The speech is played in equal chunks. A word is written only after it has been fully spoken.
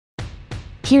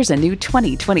Here's a new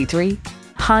 2023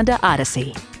 Honda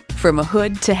Odyssey. From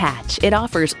hood to hatch, it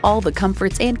offers all the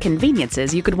comforts and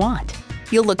conveniences you could want.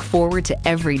 You'll look forward to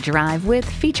every drive with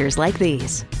features like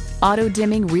these: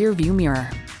 auto-dimming rear view mirror,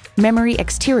 memory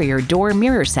exterior door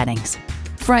mirror settings,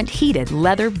 front heated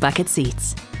leather bucket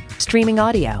seats, streaming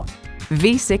audio,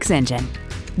 V6 engine,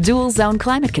 dual zone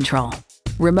climate control,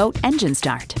 remote engine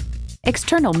start,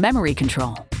 external memory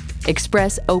control,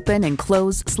 express open and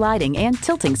close sliding and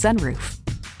tilting sunroof,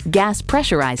 gas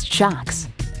pressurized shocks,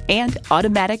 and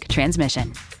automatic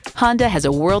transmission. Honda has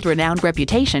a world-renowned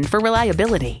reputation for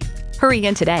reliability. Hurry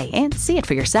in today and see it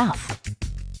for yourself.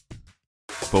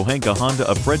 Pohanka Honda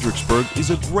of Fredericksburg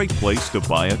is a great place to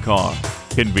buy a car.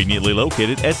 Conveniently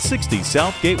located at 60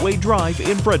 South Gateway Drive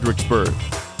in Fredericksburg.